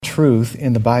truth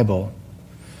in the Bible,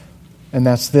 and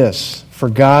that's this. For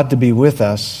God to be with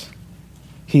us,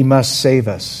 He must save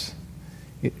us.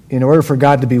 In order for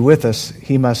God to be with us,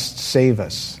 He must save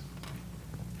us.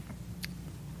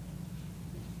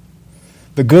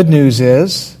 The good news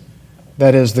is,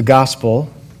 that is the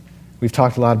gospel. We've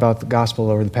talked a lot about the gospel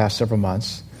over the past several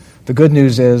months. The good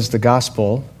news is the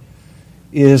gospel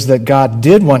is that God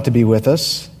did want to be with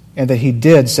us and that He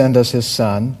did send us His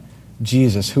Son,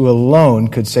 Jesus, who alone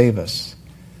could save us.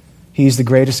 He's the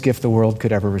greatest gift the world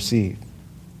could ever receive.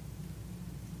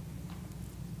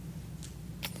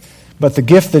 But the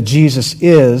gift that Jesus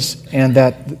is and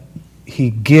that He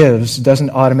gives doesn't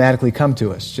automatically come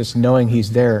to us. Just knowing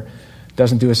He's there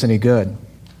doesn't do us any good.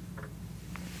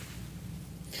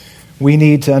 We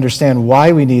need to understand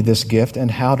why we need this gift and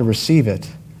how to receive it.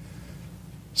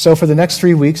 So for the next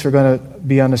 3 weeks, we're going to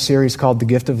be on a series called The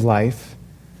Gift of Life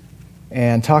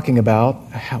and talking about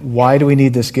why do we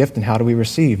need this gift and how do we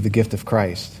receive the gift of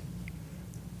Christ,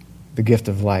 the gift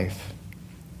of life.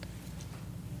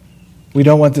 We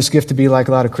don't want this gift to be like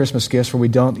a lot of Christmas gifts where we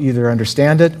don't either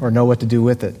understand it or know what to do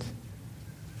with it.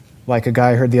 Like a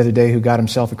guy I heard the other day who got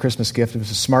himself a Christmas gift. It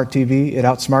was a smart TV. It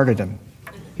outsmarted him.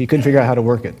 He couldn't figure out how to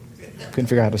work it. Couldn't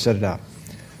figure out how to set it up.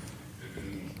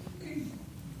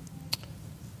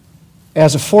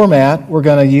 As a format, we're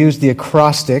going to use the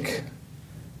acrostic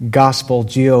gospel,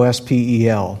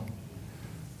 Gospel.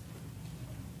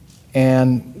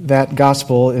 And that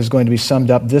gospel is going to be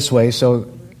summed up this way,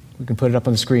 so we can put it up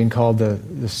on the screen, called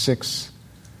the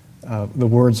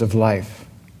words of life.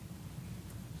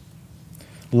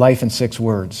 Life in 6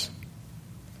 words.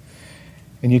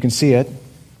 And you can see it,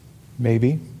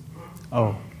 maybe.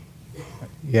 Oh,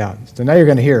 yeah. So now you're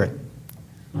going to hear it.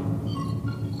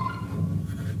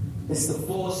 It's the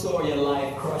full story of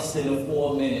life crushed into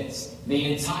 4 minutes.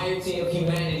 The entirety of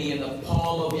humanity in the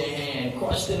palm of your hand,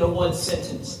 crushed into one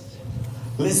sentence.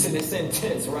 Listen, it's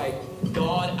intense, right?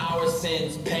 God, our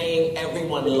sins, paying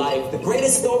everyone life. The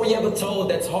greatest story ever told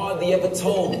that's hardly ever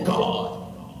told.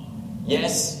 God.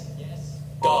 Yes,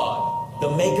 God,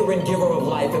 the maker and giver of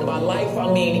life. And by life,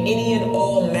 I mean any and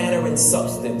all manner and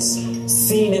substance,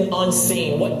 seen and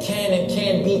unseen, what can and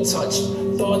can't be touched,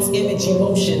 thoughts, image,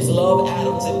 emotions, love,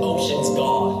 atoms, and oceans.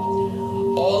 God.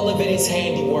 All of it is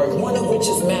handiwork, one of which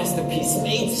is masterpiece,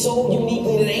 made so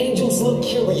uniquely that angels look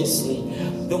curiously.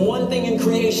 The one thing in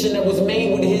creation that was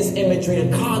made with His imagery,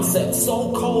 the concept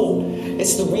so cold.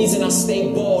 It's the reason I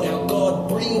stay bold, how God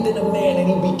breathed in a man and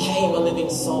he became a living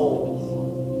soul.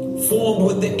 Formed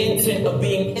with the intent of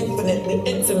being infinitely,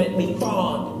 intimately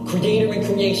fond. Creator and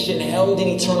creation held in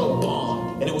eternal bond.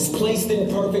 And it was placed in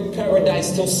perfect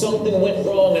paradise till something went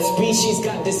wrong. A species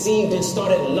got deceived and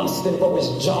started lusting for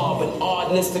his job. An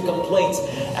odd list of complaints,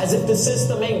 as if the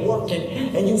system ain't working.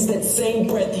 And used that same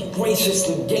breath He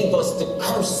graciously gave us to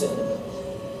curse Him.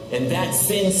 And that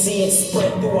sin seed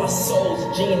spread through our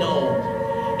soul's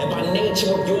genome. And by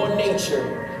nature of your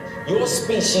nature, your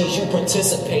species, you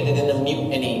participated in the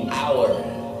mutiny. Our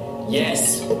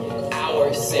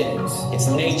sins. It's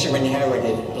nature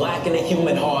inherited. Black in the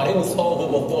human heart. It was over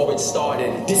before it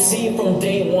started. Deceived from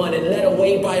day one and led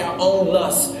away by our own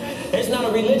lust. There's not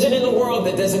a religion in the world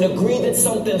that doesn't agree that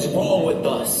something's wrong with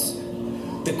us.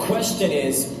 The question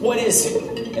is, what is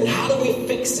it? And how do we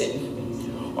fix it?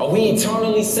 Are we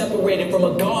eternally separated from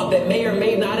a God that may or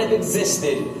may not have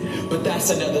existed? But that's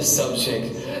another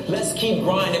subject. Let's keep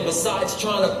grinding. Besides,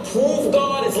 trying to prove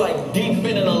God is like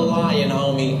defending a lion,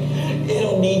 homie. It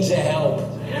don't need your help.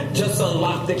 Just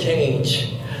unlock the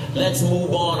cage. Let's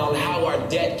move on how our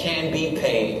debt can be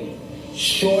paid.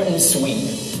 Short and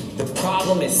sweet. The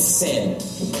problem is sin.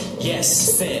 Yes,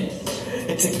 sin.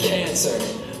 It's a cancer,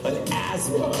 an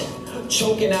asthma,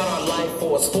 choking out our life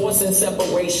force, forcing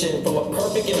separation from a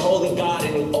perfect and holy God.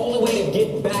 And the only way to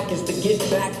get back is to get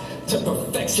back to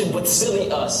perfection. But silly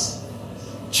us,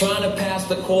 trying to pass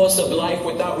the course of life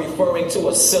without referring to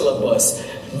a syllabus.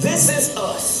 This is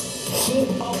us.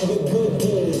 Keep up with good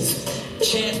deeds.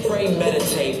 Chant, pray,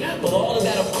 meditate. But all of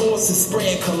that, of course, is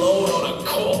spraying cologne on a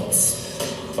corpse.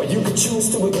 Or you could choose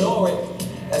to ignore it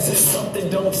as if something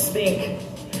don't stink.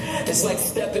 It's like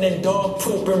stepping in dog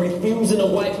poop and refusing to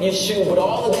wipe your shoe. But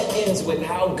all of that ends with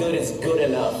how good is good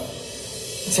enough.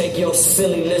 Take your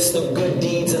silly list of good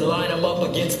deeds and line them up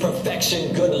against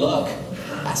perfection. Good luck.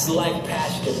 That's life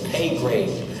past your pay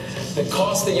grade. The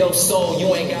cost of your soul,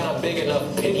 you ain't got a big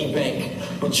enough piggy bank.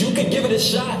 But you could give it a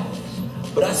shot.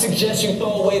 But I suggest you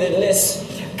throw away the list.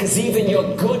 Because even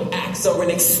your good acts are an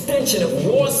extension of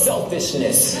your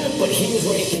selfishness. But here's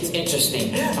where it gets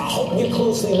interesting. I hope you're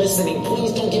closely listening.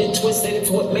 Please don't get it twisted. It's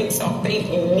what makes our faith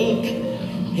unique.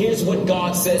 Here's what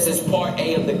God says as part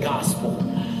A of the gospel.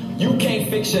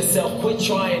 fix yourself. Quit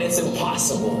trying. It's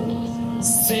impossible.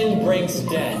 Sin brings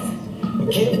death.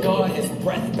 Give God his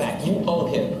breath back. You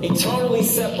own him. Eternally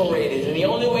separated. And the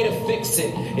only way to fix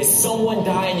it is someone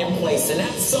die in your place. And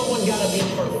that someone got to be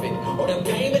perfect. Or the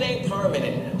payment ain't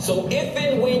permanent. So if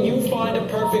and when you find a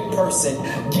perfect person,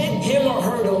 get him or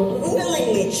her to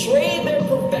willingly trade their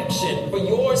perfection for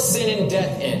your sin and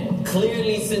death in.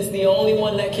 Clearly, since the only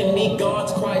one that can meet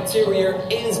God's criteria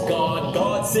is God,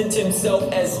 God sent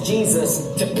himself as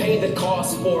Jesus to pay the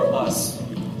cost for us.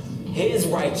 His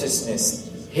righteousness,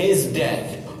 his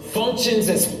death, functions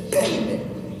as payment.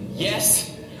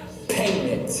 Yes,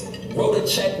 payment. Wrote a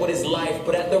check with his life,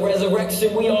 but at the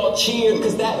resurrection we all cheered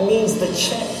because that means the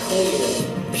check cleared.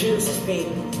 Pierced feet,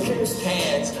 pierced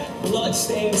hands,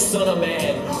 blood-stained son of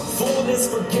man,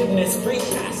 fullness, forgiveness, free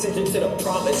passage into the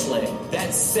promised land.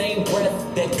 That same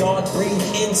breath that God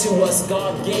breathed into us,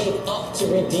 God gave up to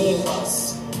redeem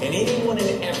us. And anyone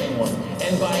and everyone,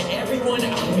 and by everyone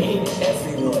I mean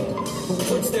everyone, who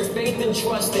puts their faith and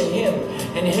trust in him,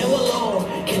 and him alone,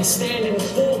 can stand in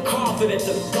full confidence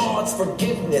of God's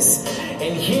forgiveness.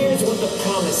 And here's what the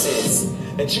promise is,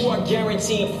 that you are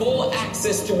guaranteed full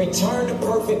access to return to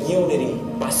perfect unity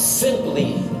by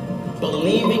simply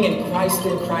believing in Christ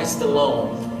and Christ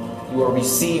alone. You are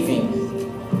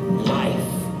receiving life.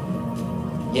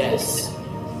 Yes,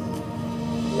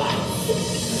 life.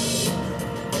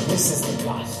 This is the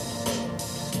gospel.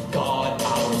 God,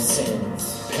 our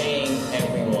sins, paying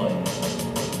everyone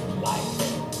life.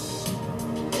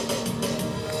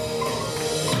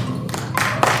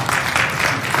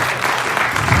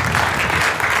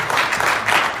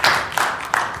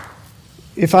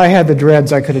 If I had the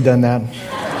dreads, I could have done that.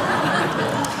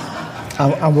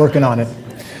 I'm working on it.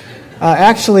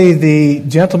 Actually, the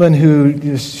gentleman who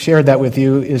just shared that with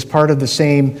you is part of the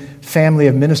same family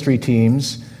of ministry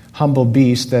teams, Humble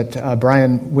Beast, that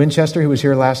Brian Winchester, who was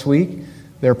here last week,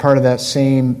 they're part of that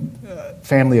same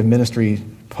family of ministry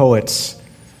poets.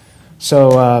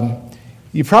 So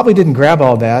you probably didn't grab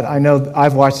all that. I know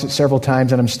I've watched it several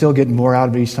times, and I'm still getting more out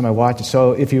of it each time I watch it.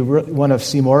 So if you want to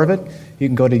see more of it, you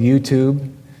can go to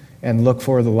YouTube and look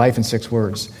for the Life in 6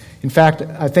 Words. In fact,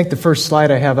 I think the first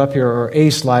slide I have up here, or a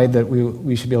slide that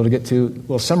we should be able to get to,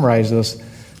 will summarize those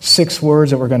 6 words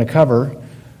that we're going to cover.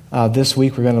 This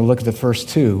week we're going to look at the first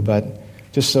 2, but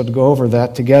just so to go over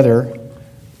that together,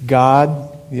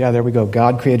 God, there we go.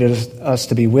 God created us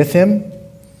to be with him.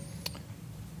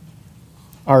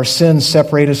 Our sins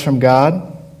separate us from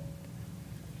God.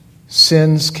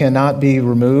 Sins cannot be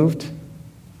removed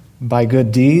by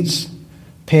good deeds.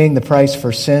 Paying the price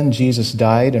for sin, Jesus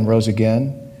died and rose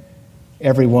again.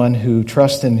 Everyone who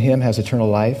trusts in him has eternal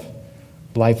life.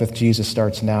 Life with Jesus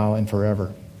starts now and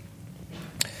forever.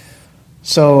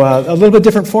 So a little bit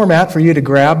different format for you to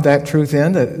grab that truth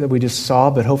in that we just saw,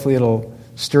 but hopefully it'll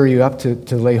stir you up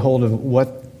to lay hold of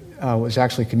what was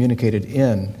actually communicated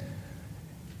in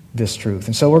this truth.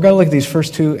 And so we're going to look at these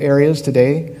first 2 areas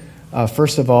today.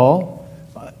 First of all,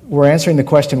 we're answering the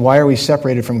question, why are we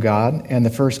separated from God? And the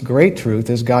first great truth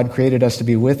is God created us to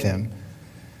be with him.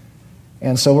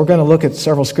 And so we're going to look at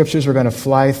several scriptures. We're going to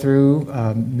fly through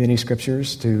many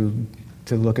scriptures to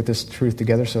look at this truth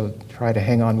together, so try to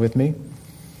hang on with me.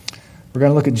 We're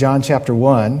going to look at John chapter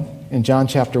 1. In John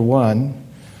chapter 1,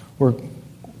 we're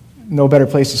no better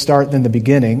place to start than the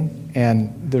beginning.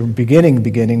 And the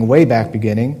beginning, way back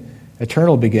beginning,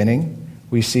 eternal beginning,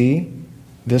 we see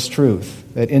this truth,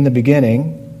 that in the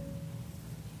beginning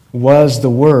was the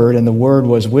Word, and the Word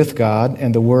was with God,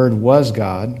 and the Word was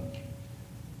God.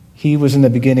 He was in the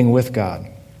beginning with God.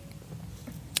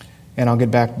 And I'll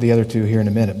get back to the other 2 here in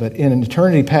a minute. But in an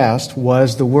eternity past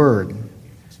was the Word.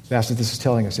 That's what this is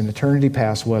telling us. In eternity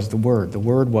past was the Word. The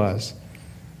Word was.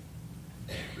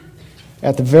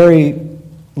 At the very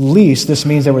least, this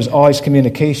means there was always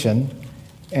communication,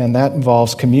 and that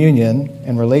involves communion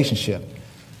and relationship.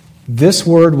 This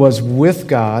Word was with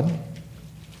God.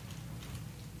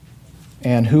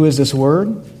 And who is this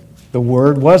Word? The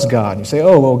Word was God. You say,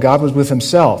 oh, well, God was with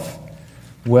himself.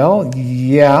 Well,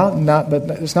 yeah, but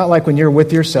it's not like when you're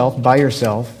with yourself, by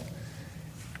yourself.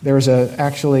 There's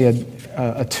actually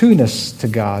a two-ness to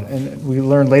God. And we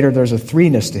learn later there's a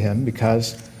three-ness to him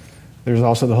because there's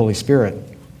also the Holy Spirit.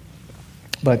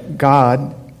 But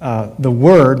God, the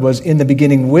Word was in the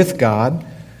beginning with God.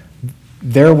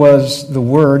 There was the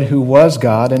Word who was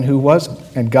God and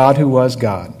God who was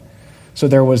God. So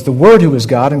there was the Word who was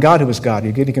God and God who was God.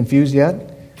 You getting confused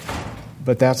yet?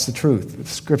 But that's the truth.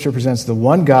 Scripture presents the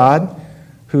one God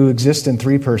who exists in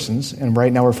 3 persons, and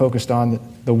right now we're focused on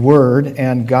the Word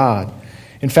and God.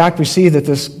 In fact, we see that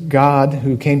this God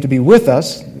who came to be with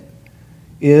us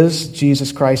is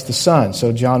Jesus Christ the Son.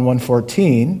 So John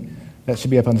 1:14, that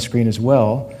should be up on the screen as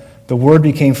well. The Word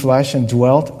became flesh and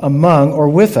dwelt among or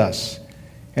with us.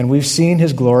 And we've seen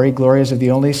his glory, glory as of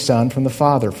the only Son from the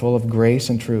Father, full of grace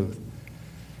and truth.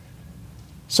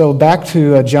 So back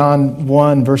to John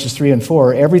 1, verses 3 and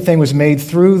 4. Everything was made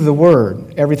through the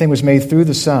Word. Everything was made through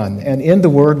the Son. And in the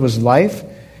Word was life,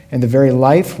 and the very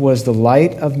life was the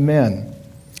light of men.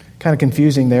 Kind of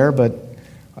confusing there, but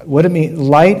what it means,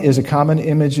 light is a common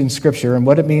image in Scripture, and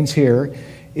what it means here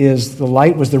is the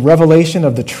light was the revelation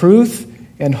of the truth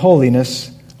and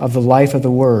holiness of the life of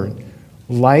the Word.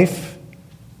 Life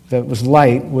that was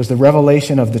light was the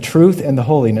revelation of the truth and the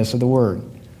holiness of the Word.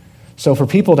 So for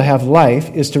people to have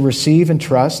life is to receive and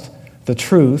trust the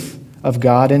truth of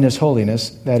God in His holiness,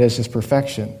 that is His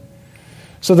perfection.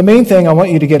 So the main thing I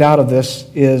want you to get out of this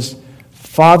is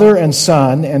Father and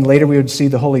Son, and later we would see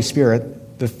the Holy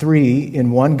Spirit, the three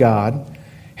in one God,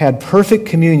 had perfect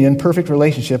communion, perfect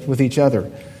relationship with each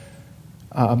other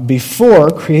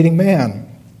before creating man.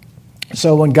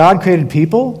 So when God created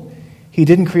people, He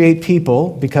didn't create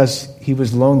people because He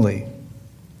was lonely.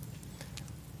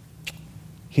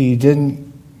 He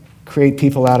didn't create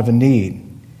people out of a need.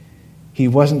 He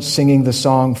wasn't singing the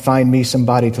song, "Find Me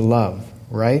Somebody to Love,"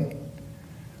 right?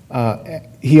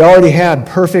 He already had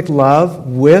perfect love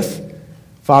with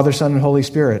Father, Son, and Holy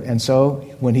Spirit. And so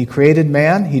when He created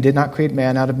man, He did not create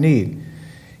man out of need.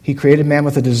 He created man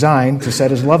with a design to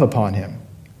set His love upon him.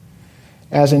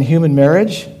 As in human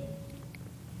marriage,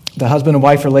 the husband and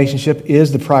wife relationship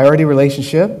is the priority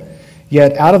relationship.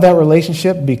 Yet out of that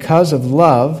relationship, because of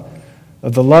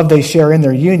the love they share in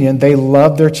their union, they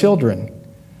love their children.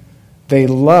 The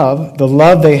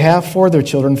love they have for their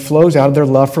children flows out of their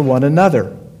love for one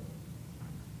another.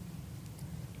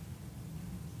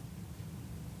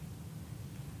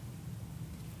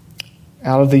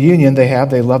 Out of the union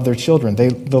they love their children.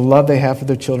 The love they have for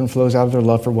their children flows out of their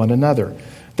love for one another.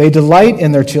 They delight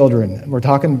in their children. We're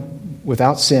talking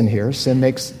without sin here. Sin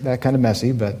makes that kind of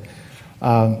messy, but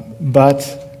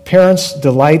parents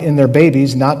delight in their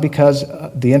babies not because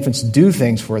the infants do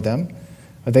things for them,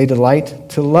 but they delight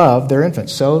to love their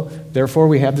infants. So, therefore,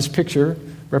 we have this picture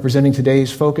representing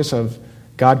today's focus of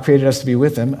God created us to be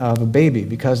with Him, of a baby,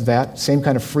 because that same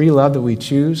kind of free love that we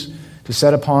choose to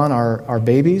set upon our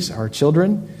babies, our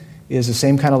children, is the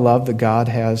same kind of love that God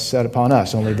has set upon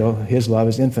us, only though His love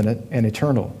is infinite and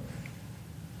eternal.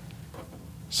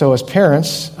 So as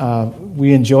parents,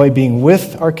 we enjoy being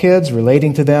with our kids,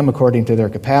 relating to them according to their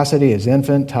capacity as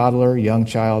infant, toddler, young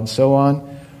child, so on,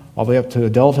 all the way up to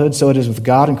adulthood. So it is with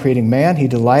God in creating man. He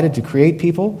delighted to create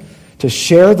people, to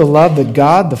share the love that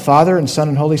God, the Father, and Son,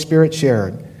 and Holy Spirit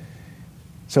shared.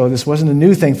 So this wasn't a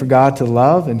new thing for God to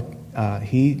love, and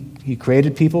He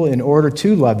created people in order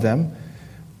to love them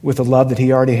with the love that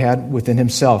He already had within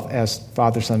Himself as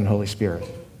Father, Son, and Holy Spirit.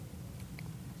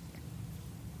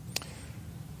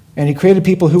 And He created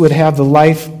people who would have the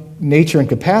life, nature, and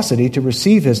capacity to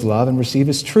receive His love and receive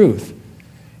His truth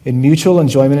in mutual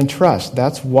enjoyment and trust.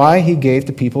 That's why He gave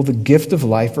to people the gift of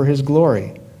life for His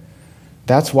glory.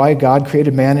 That's why God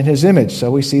created man in His image.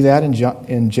 So we see that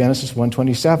in Genesis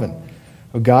 1:27.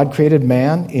 God created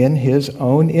man in His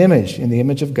own image. In the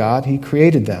image of God, He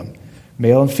created them.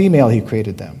 Male and female, He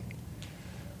created them.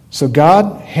 So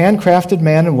God handcrafted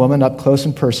man and woman up close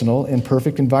and personal in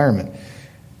perfect environment.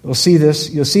 You'll see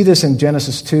this in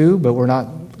Genesis 2, but we're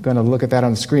not going to look at that on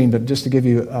the screen, but just to give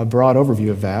you a broad overview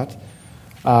of that.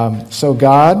 So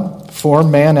God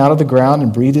formed man out of the ground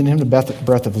and breathed in him the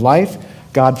breath of life.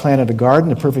 God planted a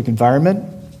garden, a perfect environment,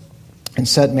 and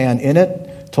set man in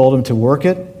it, told him to work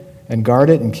it and guard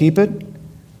it and keep it.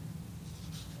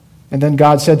 And then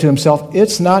God said to Himself,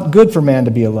 "It's not good for man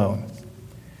to be alone."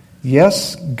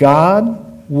 Yes, God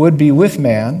would be with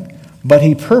man, but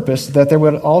He purposed that there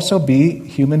would also be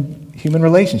human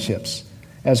relationships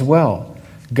as well.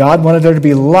 God wanted there to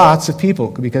be lots of people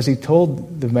because He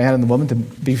told the man and the woman to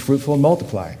be fruitful and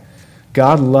multiply.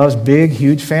 God loves big,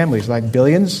 huge families, like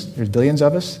billions. There's billions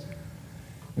of us.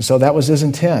 And so that was His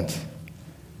intent.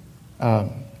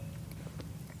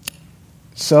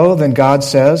 So then God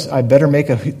says, "I better make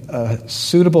a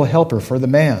suitable helper for the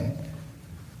man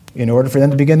in order for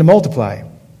them to begin to multiply."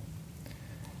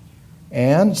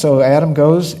 And so Adam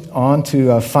goes on to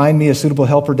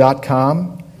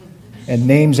findmeasuitablehelper.com and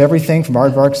names everything from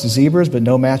aardvarks to zebras, but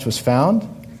no match was found.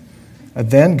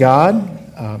 Then God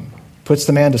puts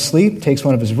the man to sleep, takes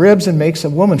one of his ribs, and makes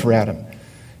a woman for Adam.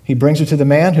 He brings her to the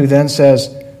man, who then says,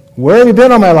 "Where have you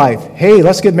been all my life? Hey,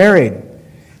 let's get married."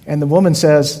 And the woman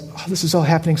says, "Oh, this is all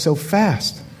happening so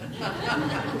fast.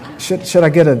 Should I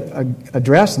get a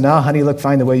dress?" "No, honey, look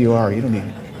fine the way you are. You don't need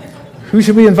it." "Who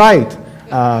should we invite?"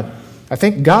 I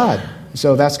think God.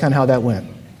 So that's kind of how that went.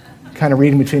 Kind of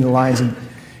reading between the lines in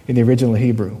the original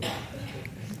Hebrew.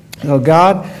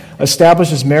 God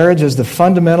establishes marriage as the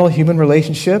fundamental human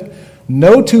relationship.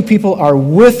 No two people are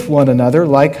with one another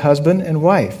like husband and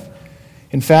wife.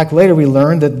 In fact, later we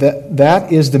learned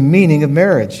that is the meaning of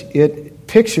marriage. It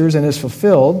pictures and is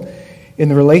fulfilled in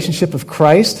the relationship of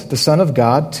Christ, the Son of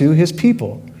God, to his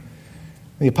people.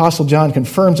 The Apostle John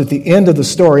confirms at the end of the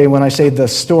story, and when I say the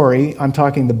story, I'm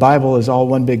talking the Bible is all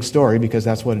one big story because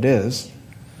that's what it is,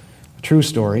 a true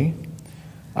story.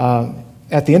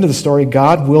 At the end of the story,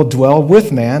 God will dwell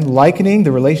with man, likening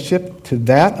the relationship to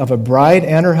that of a bride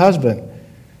and her husband.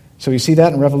 So you see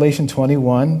that in Revelation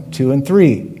 21, 2 and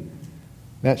 3.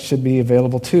 That should be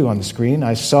available too on the screen.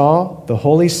 I saw the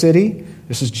holy city,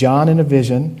 this is John in a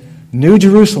vision, New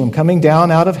Jerusalem coming down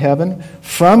out of heaven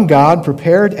from God,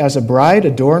 prepared as a bride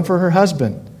adorned for her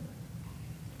husband.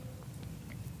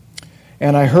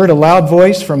 And I heard a loud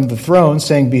voice from the throne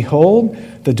saying, "Behold,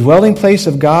 the dwelling place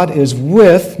of God is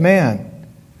with man,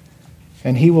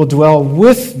 and he will dwell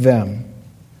with them,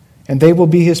 and they will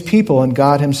be his people, and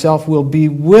God himself will be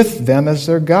with them as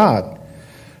their God."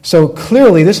 So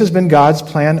clearly, this has been God's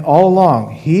plan all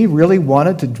along. He really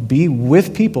wanted to be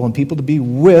with people and people to be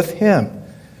with him.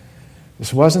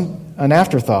 This wasn't an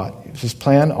afterthought. It was his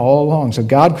plan all along. So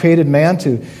God created man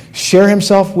to share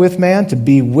himself with man, to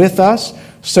be with us,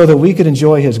 so that we could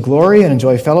enjoy his glory and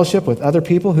enjoy fellowship with other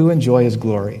people who enjoy his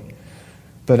glory.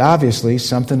 But obviously,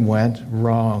 something went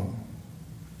wrong.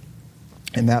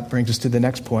 And that brings us to the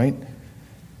next point.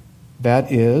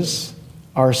 That is,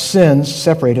 our sins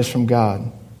separate us from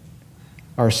God.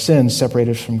 Our sins separate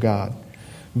us from God.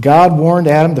 God warned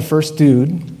Adam, the first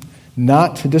dude,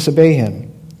 not to disobey him,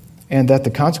 and that the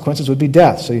consequences would be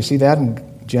death. So you see that in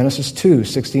Genesis 2,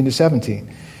 16 to 17.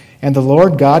 And the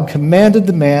Lord God commanded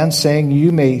the man, saying,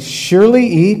 "You may freely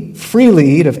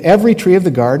eat of every tree of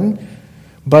the garden,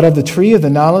 but of the tree of the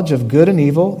knowledge of good and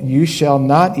evil you shall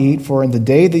not eat, for in the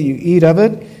day that you eat of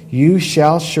it, you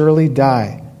shall surely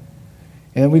die."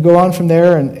 And we go on from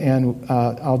there, and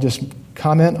I'll just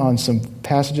comment on some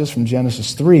passages from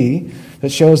Genesis 3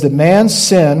 that shows that man's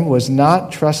sin was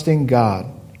not trusting God.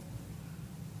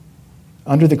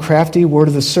 Under the crafty word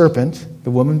of the serpent, the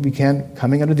woman began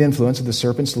coming under the influence of the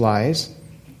serpent's lies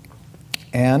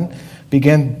and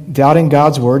began doubting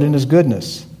God's word and his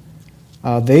goodness.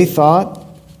 They thought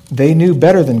they knew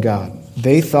better than God.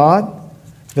 They thought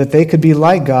that they could be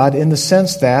like God in the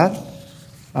sense that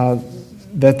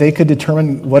they could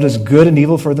determine what is good and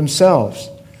evil for themselves.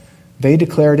 They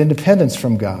declared independence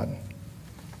from God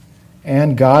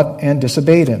and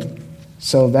disobeyed him.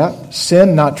 So that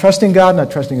sin, not trusting God, not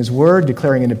trusting his word,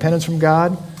 declaring independence from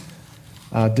God,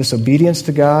 disobedience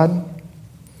to God.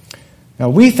 Now,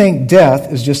 we think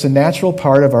death is just a natural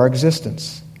part of our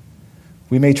existence.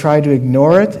 We may try to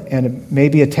ignore it, and it may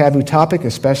be a taboo topic,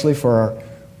 especially for our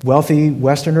wealthy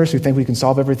Westerners who think we can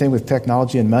solve everything with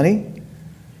technology and money.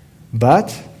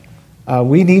 But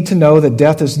we need to know that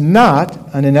death is not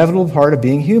an inevitable part of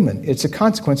being human. It's a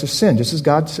consequence of sin, just as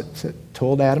God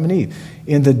told Adam and Eve.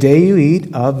 In the day you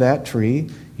eat of that tree,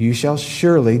 you shall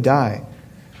surely die.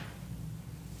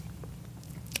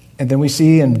 And then we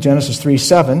see in Genesis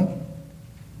 3:7,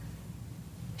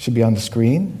 should be on the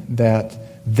screen, that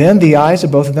then the eyes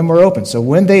of both of them were opened. So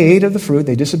when they ate of the fruit,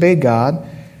 they disobeyed God.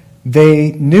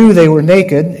 They knew they were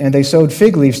naked, and they sewed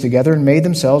fig leaves together and made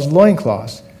themselves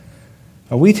loincloths.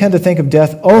 Now, we tend to think of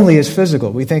death only as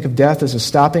physical. We think of death as a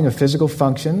stopping of physical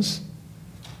functions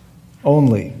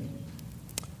only,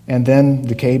 and then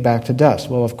decay back to dust.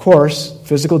 Well, of course,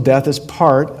 physical death is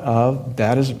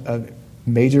a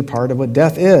major part of what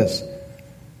death is.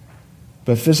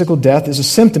 But physical death is a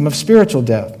symptom of spiritual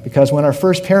death, because when our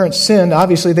first parents sinned,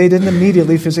 obviously they didn't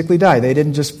immediately physically die. They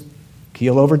didn't just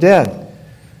keel over dead.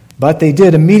 But they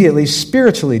did immediately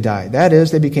spiritually die. That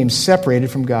is, they became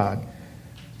separated from God,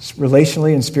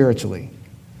 relationally and spiritually.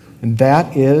 And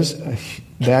that is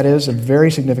a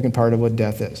very significant part of what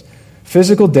death is.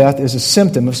 Physical death is a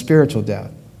symptom of spiritual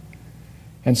death.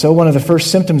 And so one of the first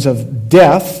symptoms of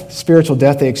death, spiritual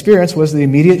death they experienced, was the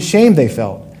immediate shame they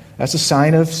felt. That's a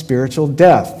sign of spiritual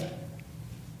death.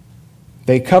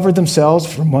 They covered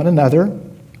themselves from one another,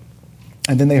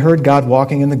 and then they heard God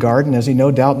walking in the garden, as he no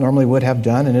doubt normally would have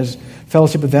done, and his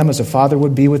fellowship with them as a father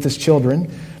would be with his children.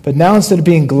 But now, instead of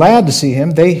being glad to see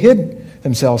him, they hid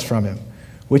themselves from him,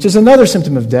 which is another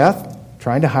symptom of death,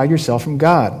 trying to hide yourself from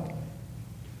God.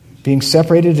 Being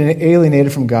separated and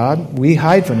alienated from God, we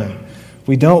hide from him.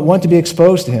 We don't want to be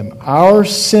exposed to him. Our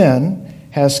sin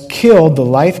has killed the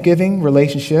life-giving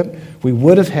relationship we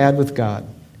would have had with God.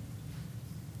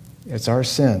 It's our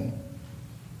sin.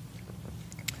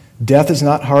 Death is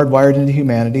not hardwired into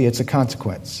humanity, it's a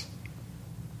consequence.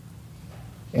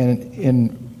 And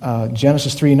in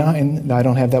Genesis 3:9, I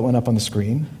don't have that one up on the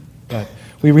screen, but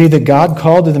we read that God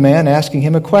called to the man asking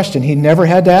him a question he never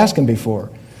had to ask him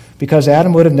before, because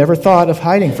Adam would have never thought of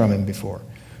hiding from him before.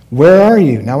 Where are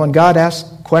you? Now, when God asks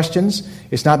questions,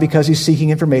 it's not because he's seeking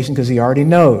information, because he already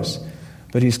knows,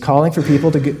 but he's calling for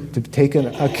people to take an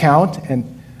account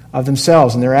of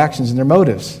themselves and their actions and their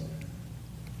motives.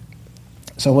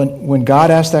 So when God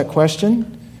asked that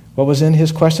question, what was in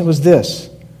his question was this: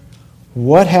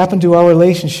 what happened to our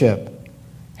relationship?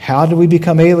 How did we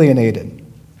become alienated?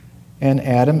 And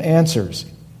Adam answers,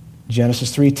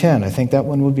 Genesis 3:10. I think that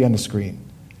one will be on the screen.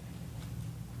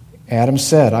 Adam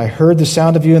said, I heard the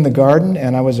sound of you in the garden,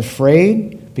 and I was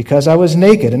afraid because I was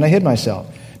naked, and I hid myself.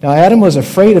 Now, Adam was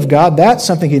afraid of God. That's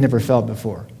something he never felt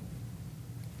before.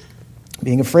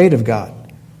 Being afraid of God.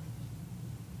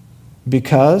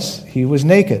 Because he was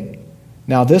naked.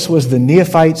 Now, this was the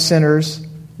neophyte sinner's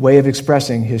way of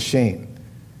expressing his shame.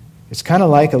 It's kind of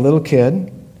like a little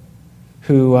kid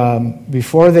who,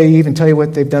 before they even tell you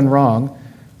what they've done wrong,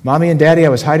 Mommy and Daddy, I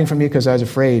was hiding from you because I was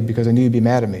afraid, because I knew you'd be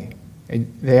mad at me.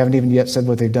 And they haven't even yet said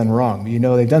what they've done wrong. You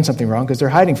know they've done something wrong because they're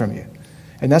hiding from you.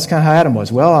 And that's kind of how Adam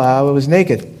was. Well, I was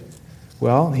naked.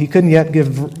 Well, he had not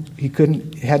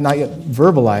yet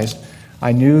verbalized,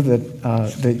 I knew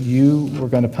that you were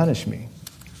going to punish me.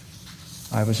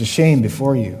 I was ashamed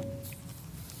before you.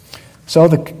 So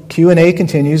the Q&A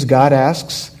continues. God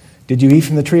asks, did you eat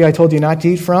from the tree I told you not to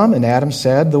eat from? And Adam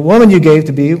said, the woman you gave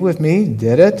to be with me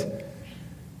did it.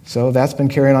 So that's been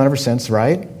carrying on ever since,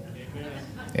 right?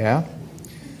 Yeah.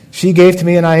 She gave to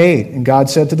me and I ate. And God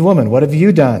said to the woman, what have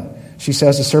you done? She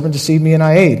says, the serpent deceived me and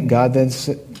I ate. And God then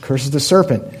curses the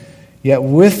serpent. Yet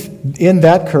within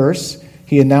that curse,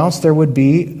 he announced there would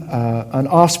be an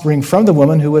offspring from the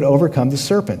woman who would overcome the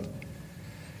serpent.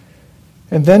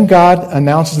 And then God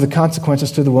announces the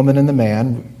consequences to the woman and the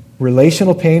man.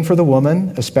 Relational pain for the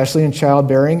woman, especially in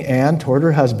childbearing and toward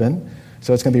her husband.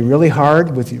 So it's going to be really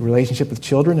hard with your relationship with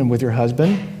children and with your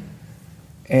husband.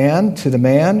 And to the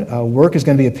man, work is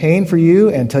going to be a pain for you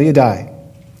until you die.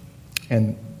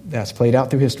 And that's played out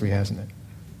through history, hasn't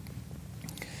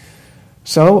it?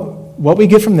 So what we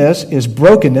get from this is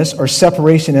brokenness or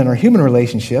separation in our human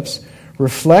relationships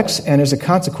reflects and is a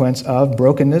consequence of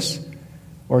brokenness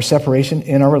or separation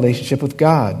in our relationship with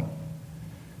God.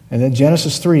 And then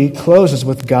Genesis 3 closes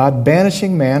with God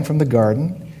banishing man from the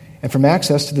garden and from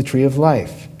access to the tree of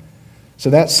life. So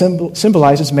that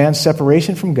symbolizes man's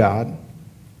separation from God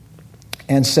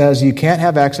and says you can't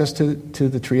have access to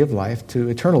the tree of life, to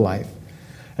eternal life,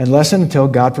 unless and until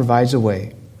God provides a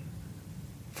way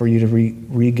for you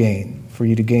to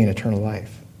gain eternal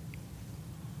life.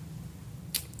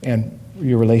 And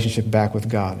your relationship back with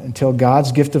God, until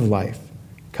God's gift of life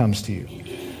comes to you.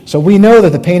 So we know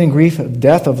that the pain and grief of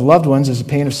death of loved ones is a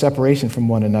pain of separation from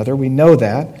one another. We know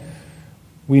that.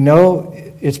 We know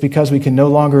it's because we can no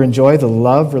longer enjoy the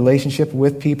love relationship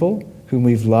with people whom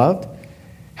we've loved.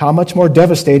 How much more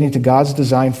devastating to God's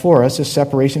design for us is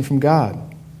separation from God.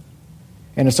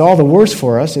 And it's all the worse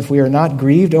for us if we are not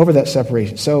grieved over that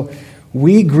separation. So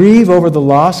we grieve over the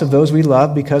loss of those we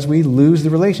love because we lose the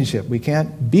relationship. We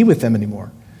can't be with them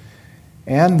anymore.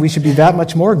 And we should be that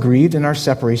much more grieved in our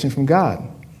separation from God.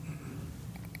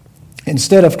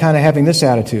 Instead of kind of having this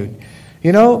attitude,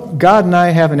 God and I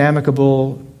have an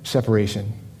amicable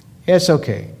separation. It's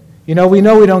okay. We know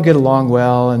we don't get along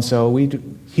well, and so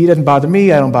he doesn't bother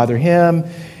me, I don't bother him.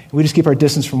 We just keep our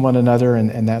distance from one another,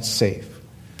 and that's safe.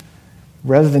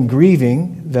 Rather than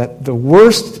grieving that the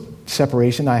worst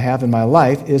separation I have in my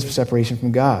life is separation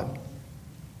from God.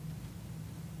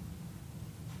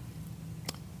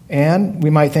 And we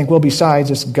might think, well,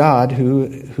 besides, it's God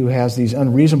who has these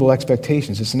unreasonable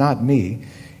expectations. It's not me.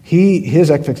 His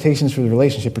expectations for the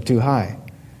relationship are too high.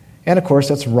 And of course,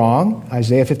 that's wrong.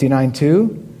 Isaiah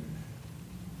 59:2.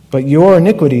 But your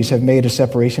iniquities have made a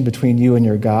separation between you and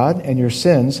your God, and your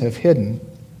sins have hidden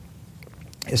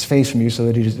his face from you so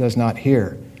that he does not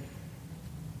hear.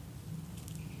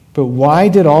 But why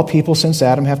did all people since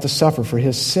Adam have to suffer for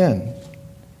his sin?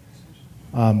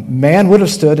 Man would have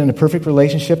stood in a perfect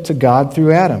relationship to God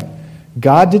through Adam.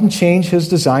 God didn't change his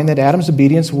design that Adam's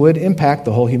obedience would impact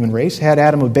the whole human race. Had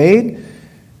Adam obeyed,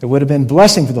 there would have been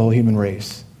blessing for the whole human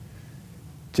race.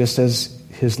 Just as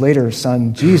his later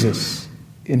son, Jesus,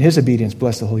 in his obedience,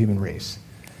 blessed the whole human race.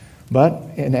 But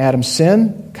in Adam's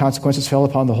sin, consequences fell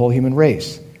upon the whole human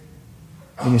race.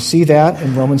 And you see that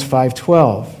in Romans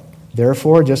 5:12.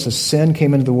 Therefore, just as sin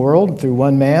came into the world through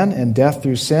one man, and death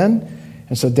through sin,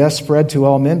 and so death spread to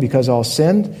all men because all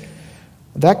sinned.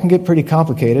 That can get pretty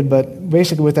complicated, but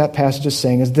basically what that passage is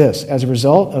saying is this. As a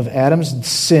result of Adam's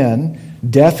sin,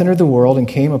 death entered the world and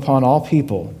came upon all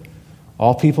people.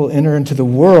 All people enter into the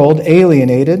world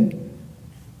alienated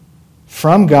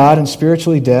from God and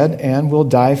spiritually dead and will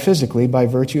die physically by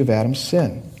virtue of Adam's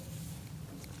sin.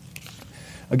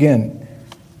 Again,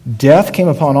 death came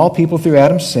upon all people through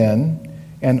Adam's sin,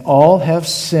 and all have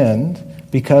sinned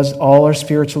because all are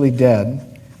spiritually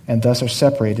dead and thus are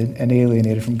separated and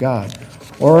alienated from God.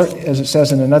 Or, as it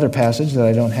says in another passage that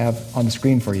I don't have on the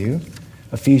screen for you,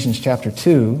 Ephesians chapter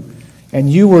 2,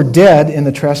 and you were dead in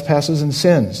the trespasses and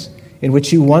sins, in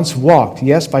which you once walked.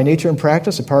 Yes, by nature and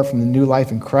practice, apart from the new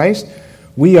life in Christ,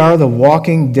 we are the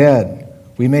walking dead.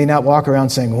 We may not walk around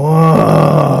saying,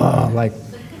 whoa, like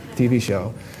TV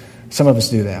show. Some of us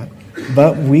do that.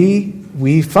 But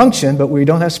we function, but we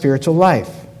don't have spiritual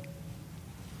life.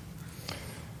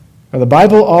 Now, the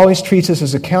Bible always treats us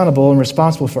as accountable and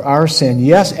responsible for our sin.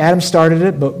 Yes, Adam started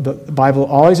it, but the Bible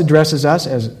always addresses us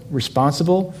as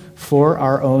responsible for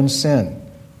our own sin.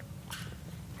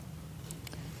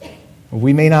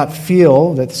 We may not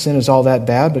feel that sin is all that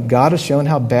bad, but God has shown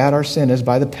how bad our sin is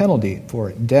by the penalty for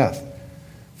it, death,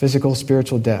 physical,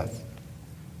 spiritual death.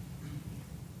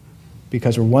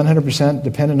 Because we're 100%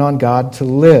 dependent on God to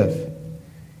live.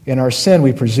 In our sin,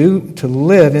 we presume to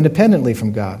live independently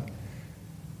from God.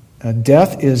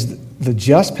 Death is the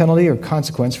just penalty or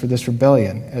consequence for this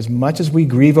rebellion. As much as we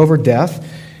grieve over death,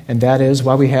 and that is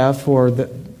why we have for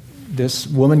this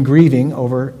woman grieving,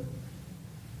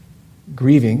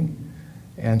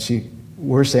 and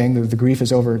we're saying that the grief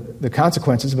is over the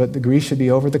consequences, but the grief should be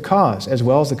over the cause as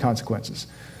well as the consequences.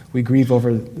 We grieve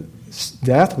over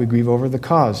death, we grieve over the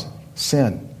cause,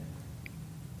 sin.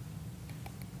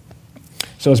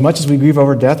 So as much as we grieve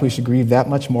over death, we should grieve that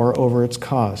much more over its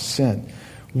cause, sin.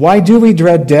 Why do we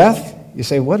dread death? You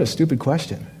say, what a stupid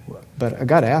question. But I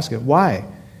got to ask it. Why?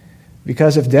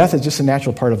 Because if death is just a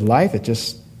natural part of life, it's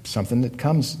just something that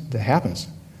happens.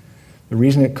 The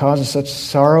reason it causes such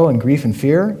sorrow and grief and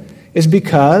fear is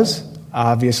because,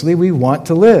 obviously, we want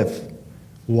to live.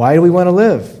 Why do we want to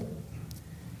live?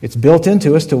 It's built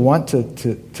into us to want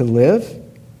to live.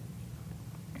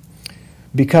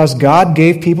 Because God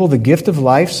gave people the gift of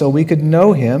life so we could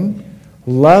know Him,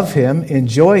 love Him,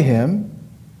 enjoy Him,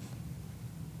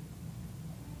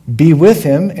 be with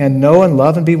Him, and know and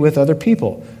love and be with other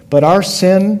people. But our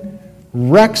sin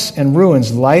wrecks and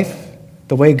ruins life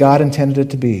the way God intended it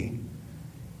to be.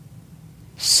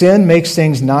 Sin makes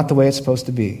things not the way it's supposed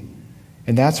to be.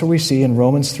 And that's what we see in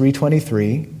Romans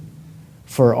 3:23.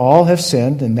 For all have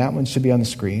sinned, and that one should be on the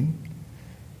screen,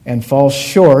 and fall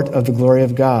short of the glory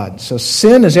of God. So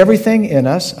sin is everything in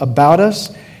us, about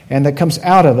us, and that comes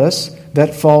out of us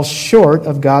that falls short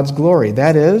of God's glory.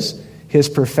 That is, His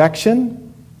perfection.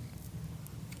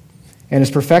 And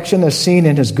His perfection is seen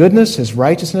in His goodness, His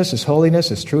righteousness, His holiness,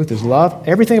 His truth, His love.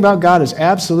 Everything about God is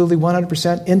absolutely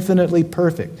 100% infinitely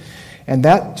perfect. And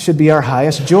that should be our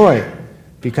highest joy,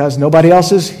 because nobody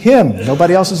else is Him.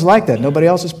 Nobody else is like that. Nobody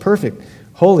else is perfect,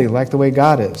 holy, like the way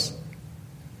God is.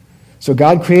 So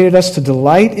God created us to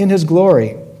delight in His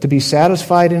glory, to be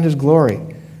satisfied in His glory,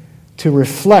 to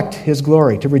reflect His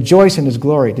glory, to rejoice in His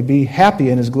glory, to be happy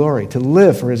in His glory, to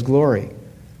live for His glory,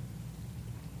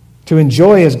 to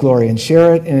enjoy His glory and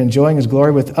share it in enjoying His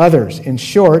glory with others. In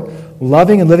short,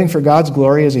 loving and living for God's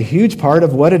glory is a huge part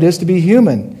of what it is to be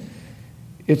human.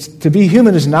 To be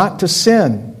human is not to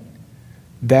sin.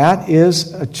 That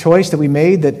is a choice that we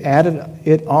made that added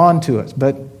it on to us.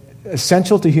 But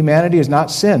essential to humanity is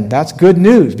not sin. That's good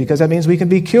news, because that means we can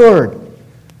be cured.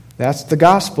 That's the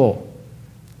gospel,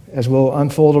 as we'll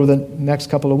unfold over the next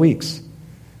couple of weeks.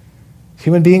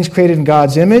 Human beings created in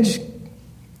God's image,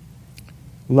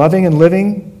 loving and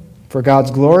living for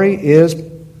God's glory is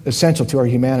essential to our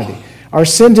humanity. Our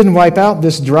sin didn't wipe out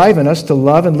this drive in us to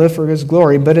love and live for His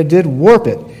glory, but it did warp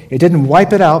it. It didn't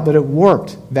wipe it out, but it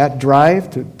warped that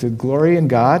drive to glory in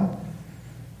God,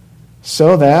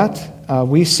 so that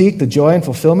we seek the joy and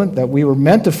fulfillment that we were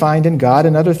meant to find in God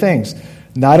and other things.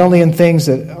 Not only in things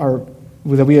that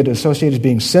we had associated as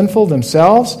being sinful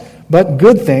themselves, but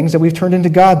good things that we've turned into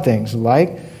God things,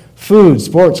 like food,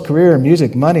 sports, career,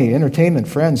 music, money, entertainment,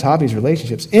 friends, hobbies,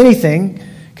 relationships. Anything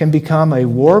can become a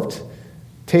warped,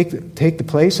 take the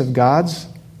place of God's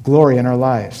glory in our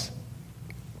lives.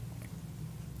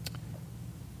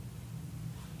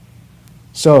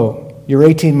 So, your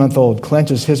 18-month-old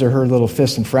clenches his or her little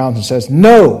fist and frowns and says,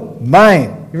 "No, mine."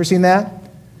 You ever seen that?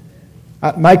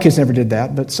 My kids never did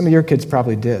that, but some of your kids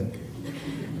probably did.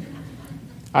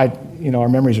 Our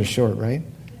memories are short, right?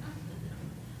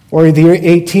 Or the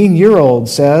 18-year-old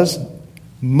says,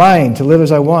 "Mine, to live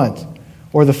as I want."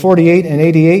 Or the 48 and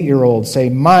 88-year-old say,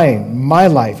 my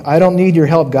life. I don't need your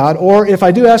help, God. Or if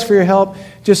I do ask for your help,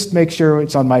 just make sure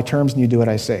it's on my terms and you do what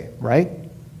I say, right?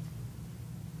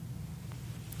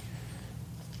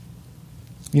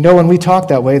 You know, when we talk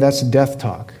that way, that's death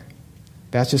talk.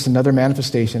 That's just another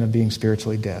manifestation of being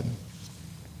spiritually dead,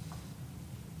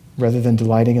 rather than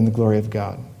delighting in the glory of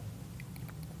God.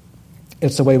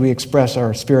 It's the way we express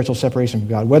our spiritual separation from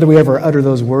God, whether we ever utter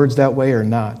those words that way or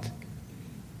not.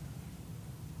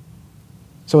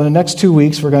 So in the next 2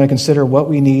 weeks, we're going to consider what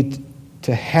we need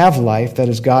to have life that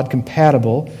is God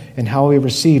compatible and how we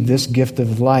receive this gift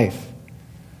of life.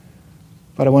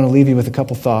 But I want to leave you with a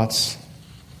couple thoughts.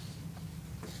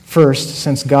 First,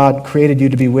 since God created you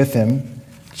to be with Him,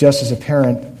 just as a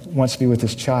parent wants to be with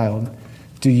his child,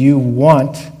 do you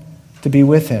want to be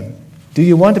with Him? Do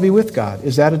you want to be with God?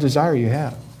 Is that a desire you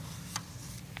have?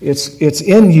 It's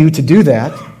in you to do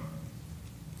that.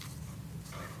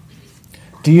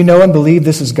 Do you know and believe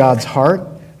this is God's heart,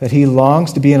 that He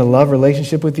longs to be in a love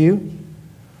relationship with you?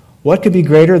 What could be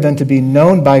greater than to be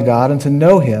known by God and to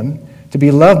know Him, to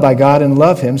be loved by God and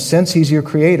love Him, since He's your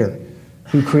Creator,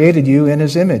 who created you in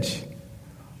His image?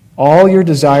 All your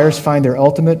desires find their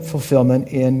ultimate fulfillment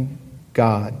in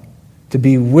God, to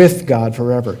be with God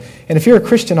forever. And if you're a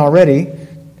Christian already,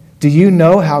 do you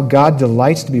know how God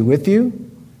delights to be with you?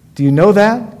 Do you know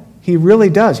that? He really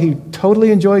does. He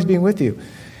totally enjoys being with you.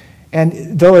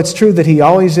 And though it's true that He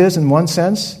always is in one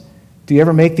sense, do you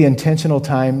ever make the intentional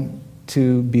time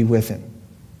to be with Him?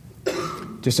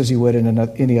 Just as you would in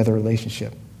any other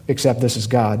relationship. Except this is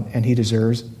God, and He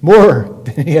deserves more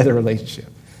than any other relationship.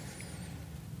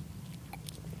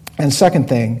 And second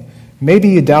thing, maybe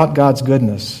you doubt God's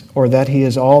goodness, or that He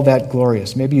is all that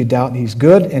glorious. Maybe you doubt He's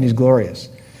good and He's glorious.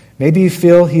 Maybe you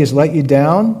feel He has let you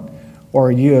down,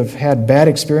 or you have had bad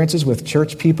experiences with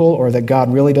church people, or that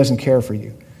God really doesn't care for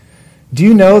you. Do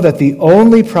you know that the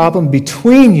only problem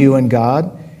between you and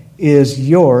God is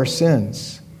your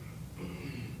sins?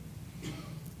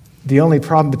 The only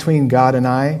problem between God and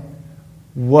I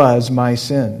was my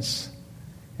sins.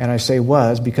 And I say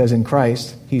was because in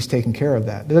Christ, He's taken care of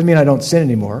that. It doesn't mean I don't sin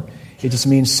anymore. It just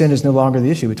means sin is no longer the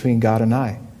issue between God and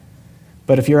I.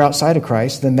 But if you're outside of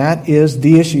Christ, then that is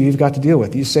the issue you've got to deal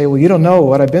with. You say, well, you don't know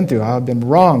what I've been through. I've been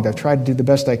wronged. I've tried to do the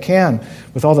best I can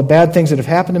with all the bad things that have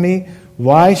happened to me.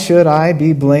 Why should I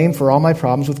be blamed for all my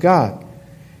problems with God?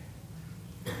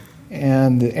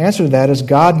 And the answer to that is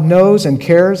God knows and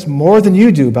cares more than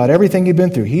you do about everything you've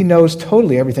been through. He knows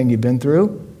totally everything you've been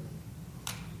through.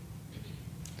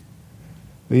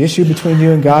 The issue between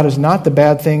you and God is not the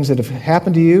bad things that have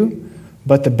happened to you,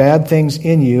 but the bad things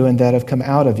in you and that have come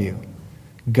out of you.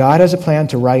 God has a plan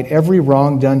to right every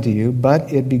wrong done to you,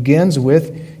 but it begins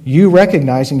with you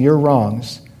recognizing your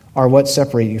wrongs are what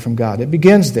separate you from God. It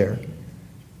begins there.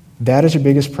 That is your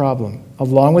biggest problem,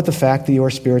 along with the fact that you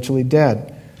are spiritually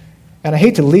dead. And I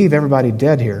hate to leave everybody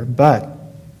dead here, but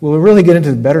we'll really get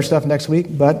into the better stuff next week.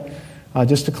 But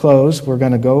just to close, we're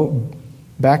going to go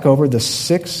back over the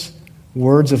 6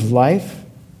 words of life.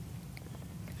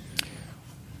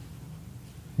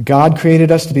 God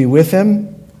created us to be with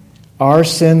Him. Our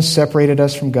sins separated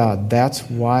us from God. That's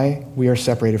why we are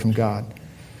separated from God.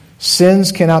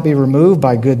 Sins cannot be removed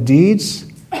by good deeds.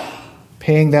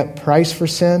 Paying that price for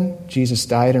sin, Jesus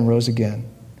died and rose again.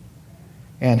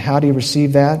 And how do you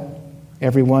receive that?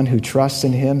 Everyone who trusts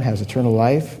in Him has eternal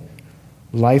life.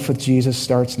 Life with Jesus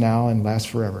starts now and lasts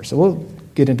forever. So we'll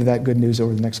get into that good news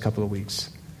over the next couple of weeks.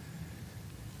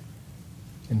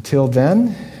 Until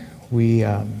then, we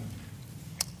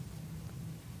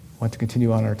want to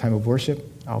continue on our time of worship.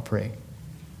 I'll pray.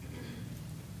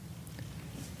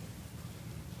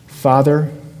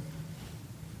 Father,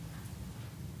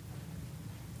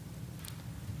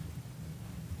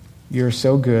 you're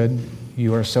so good.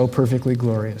 You are so perfectly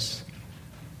glorious.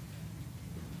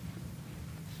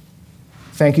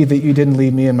 Thank you that you didn't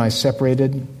leave me in my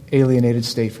separated, alienated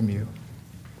state from you.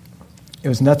 It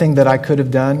was nothing that I could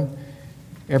have done.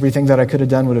 Everything that I could have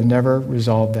done would have never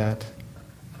resolved that.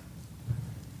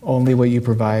 Only what you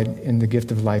provide in the gift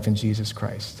of life in Jesus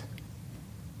Christ.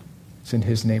 It's in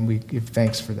His name we give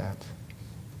thanks for that.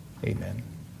 Amen.